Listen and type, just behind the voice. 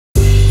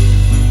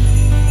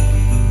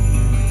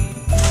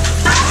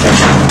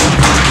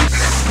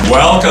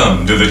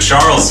Welcome to the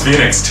Charles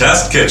Phoenix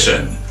Test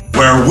Kitchen,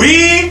 where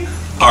we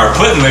are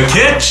putting the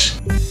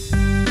kitsch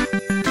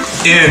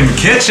in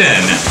kitchen.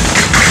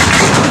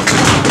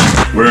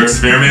 We're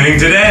experimenting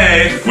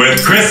today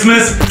with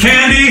Christmas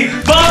candy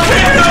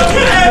volcano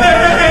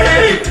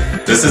cake!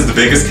 This is the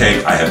biggest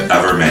cake I have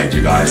ever made,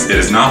 you guys. It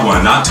is not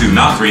 1, not 2,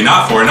 not 3,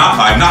 not 4, not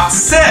 5, not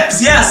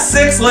 6! Yes,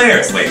 6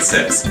 layers! Wait,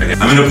 6. Okay.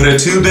 I'm gonna put a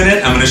tube in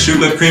it, I'm gonna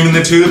shoot whipped cream in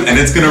the tube, and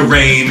it's gonna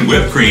rain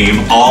whipped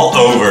cream all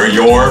over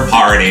your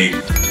party.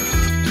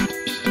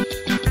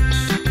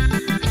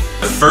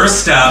 The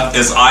first step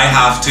is I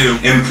have to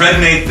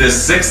impregnate this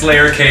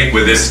 6-layer cake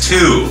with this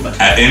tube.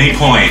 At any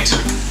point,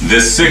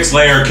 this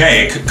 6-layer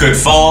cake could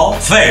fall,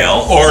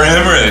 fail, or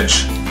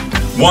hemorrhage.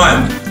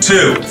 1,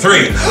 2,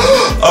 3.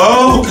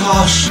 Oh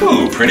gosh.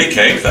 Ooh, pretty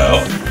cake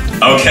though.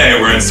 Okay,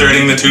 we're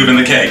inserting the tube in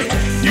the cake.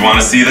 You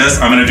wanna see this?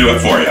 I'm gonna do it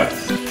for you.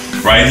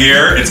 Right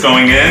here, it's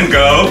going in.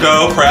 Go,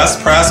 go, press,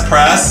 press,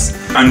 press.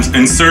 I'm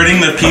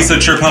inserting the piece of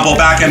Chirpumple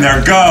back in there.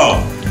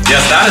 Go.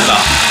 Yes, that's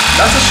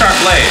a sharp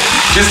blade.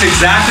 Just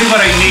exactly what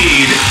I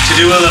need to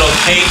do a little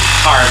cake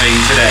carving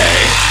today.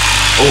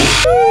 Oh.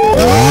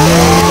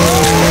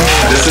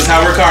 This is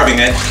how we're carving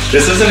it.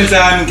 This isn't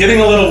exact. I'm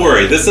getting a little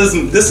worried. This is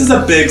a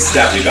big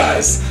step, you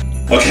guys.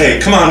 Okay,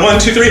 come on. 1,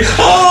 2, 3.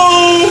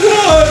 Oh,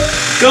 God.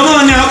 Come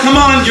on now. Come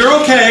on. You're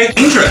okay.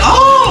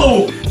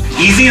 Oh!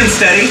 Easy and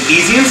steady.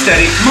 Easy and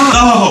steady. Come on.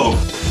 Oh!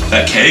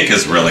 That cake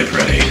is really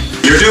pretty.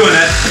 You're doing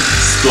it.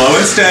 Slow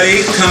and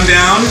steady. Come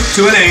down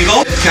to an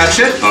angle. Catch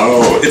it.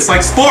 Oh, it's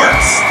like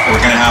sports.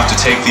 We're gonna have to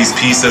take these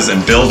pieces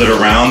and build it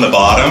around the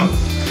bottom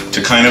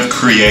to kind of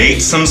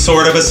create some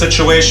sort of a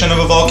situation of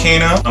a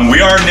volcano. And we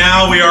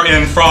are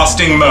in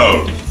frosting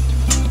mode.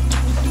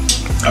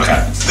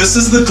 Okay, this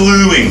is the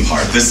gluing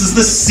part. This is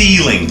the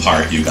sealing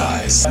part, you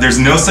guys. There's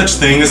no such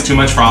thing as too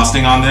much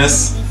frosting on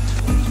this.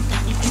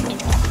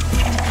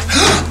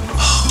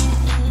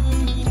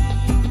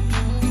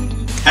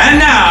 And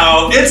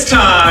now it's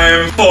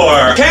time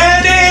for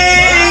candy!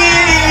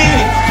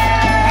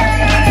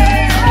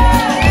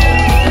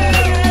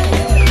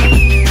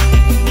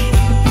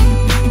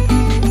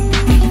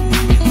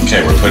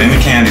 Okay, we're putting the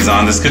candies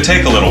on. This could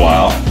take a little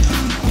while.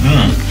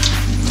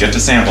 Get to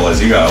sample as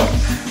you go.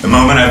 The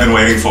moment I've been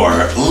waiting for,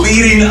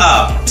 leading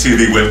up to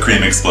the whipped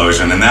cream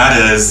explosion, and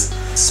that is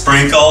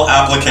sprinkle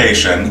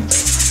application.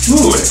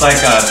 Ooh, it's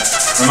like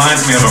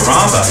reminds me of a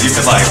rhomba. You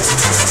could like,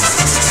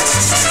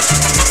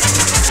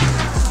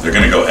 they're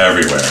gonna go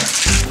everywhere.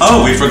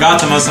 Oh, we forgot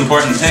the most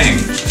important thing,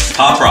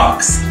 Pop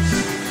Rocks.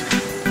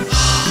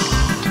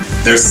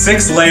 There's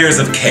 6 layers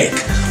of cake,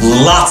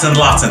 lots and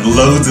lots and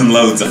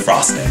loads of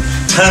frosting.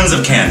 Tons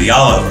of candy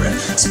all over it,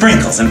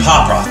 sprinkles and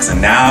Pop Rocks, and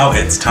now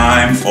it's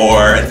time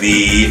for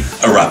the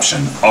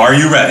eruption. Are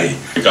you ready?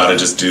 You gotta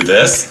just do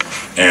this,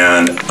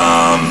 and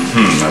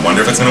I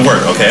wonder if it's gonna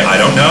work. Okay, I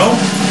don't know.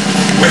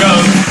 Here we go.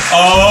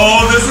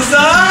 Oh, this is,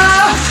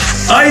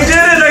 I did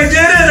it!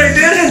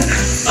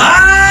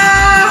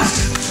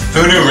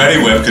 Who knew Ready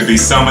Whip could be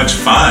so much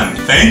fun?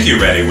 Thank you,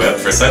 Ready Whip,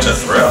 for such a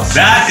thrill.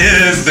 That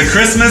is the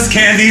Christmas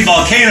candy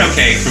volcano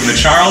cake from the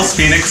Charles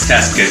Phoenix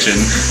Test Kitchen.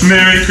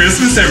 Merry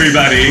Christmas,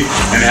 everybody,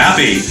 and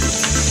Happy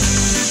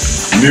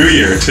New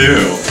Year,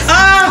 too.